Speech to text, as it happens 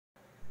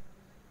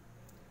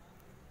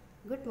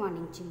Good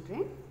morning,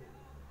 children.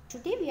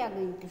 Today we are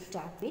going to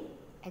start with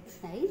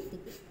exercise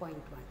 6.1.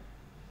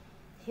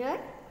 Here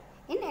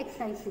in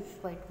exercise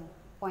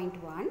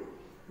 6.1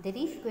 there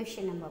is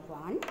question number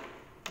 1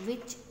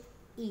 which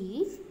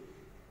is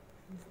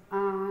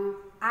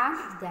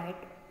asked that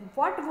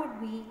what would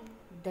be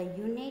the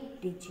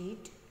unit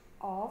digit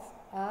of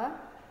a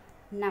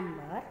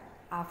number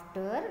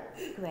after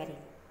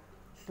squaring.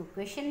 So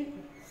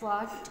question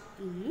first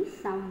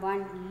is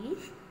someone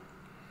is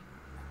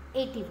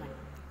 81.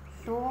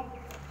 So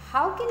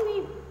how can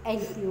we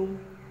assume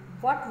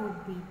what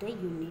would be the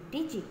unit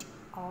digit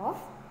of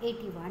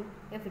 81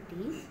 if it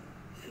is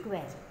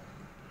square?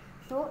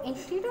 So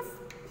instead of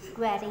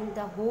squaring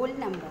the whole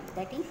number,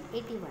 that is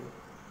 81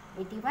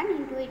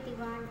 into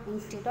 81,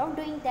 instead of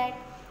doing that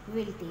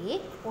we will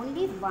take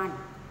only one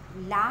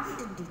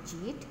last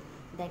digit,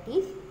 that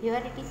is here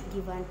it is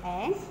given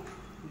as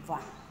 1.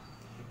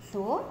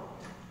 So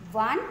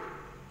 1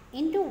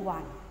 into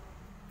 1,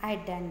 I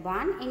had done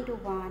 1 into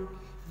 1,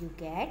 you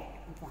get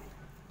 1.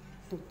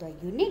 So the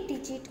unit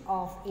digit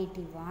of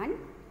 81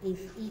 is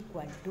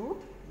equal to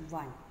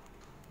 1.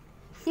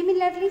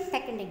 Similarly,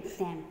 second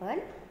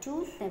example,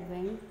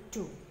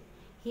 272.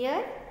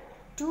 Here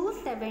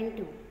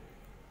 272,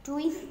 2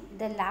 is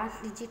the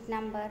last digit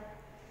number.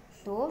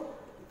 So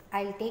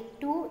I will take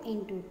 2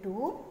 into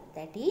 2,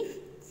 that is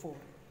 4.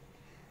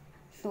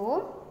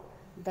 So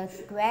the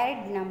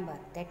squared number,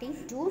 that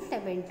is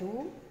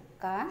 272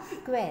 का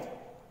square,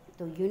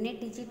 तो unit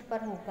digit पर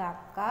होगा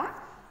आपका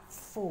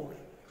 4.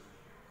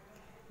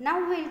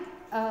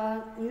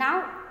 Now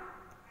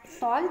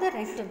solve the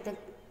rest of the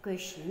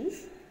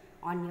questions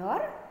on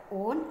your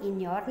own in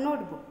your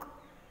notebook.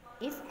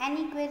 If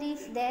any query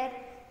is there,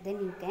 then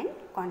you can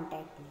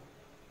contact me.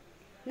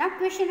 Now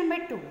question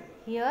number 2.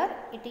 Here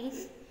it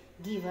is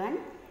given.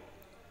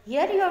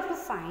 Here you have to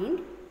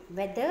find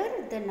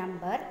whether the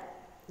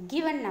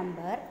given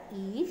number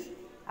is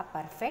a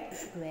perfect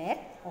square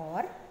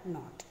or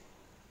not.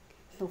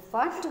 So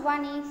first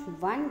one is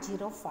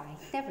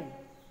 1057.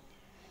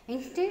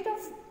 Instead of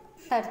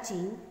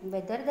searching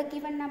whether the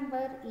given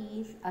number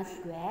is a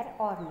square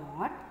or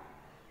not,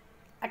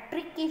 a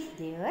trick is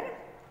there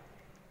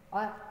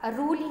or a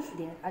rule is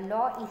there, a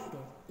law is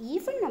there.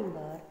 If a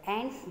number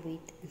ends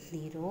with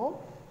 0,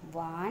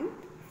 1,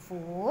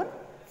 4,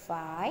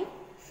 5,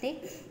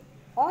 6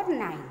 or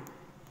 9,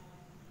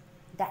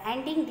 the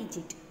ending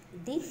digit,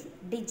 this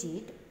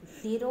digit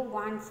 0,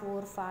 1,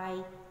 4,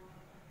 5,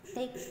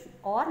 6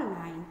 or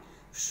 9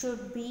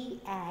 should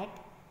be at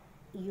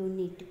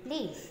unit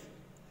place,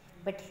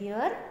 but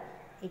here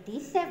it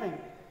is 7.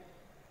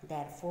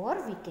 Therefore,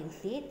 we can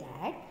say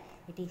that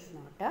it is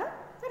not a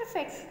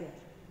perfect square.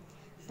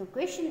 So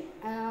question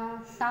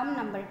sum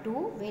number 2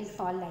 will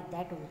solve like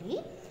that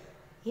only.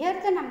 Here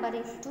the number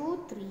is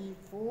 2, 3,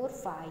 4,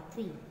 5,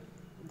 3.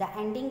 The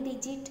ending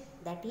digit,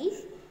 that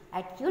is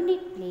at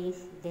unit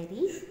place there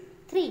is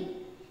 3,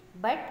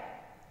 but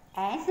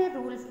as the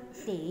rule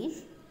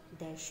says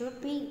there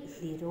should be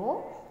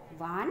 0,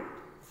 1,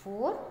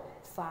 4,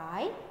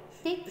 5,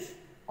 6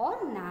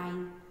 or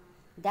 9,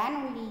 then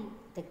only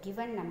the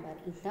given number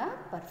is a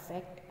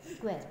perfect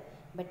square.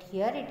 But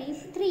here it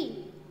is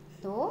 3,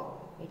 so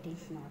it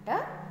is not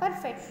a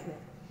perfect square.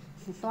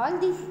 So solve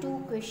these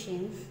two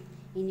questions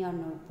in your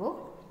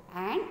notebook,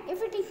 and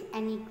if it is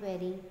any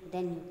query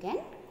then you can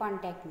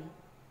contact me.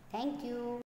 Thank you.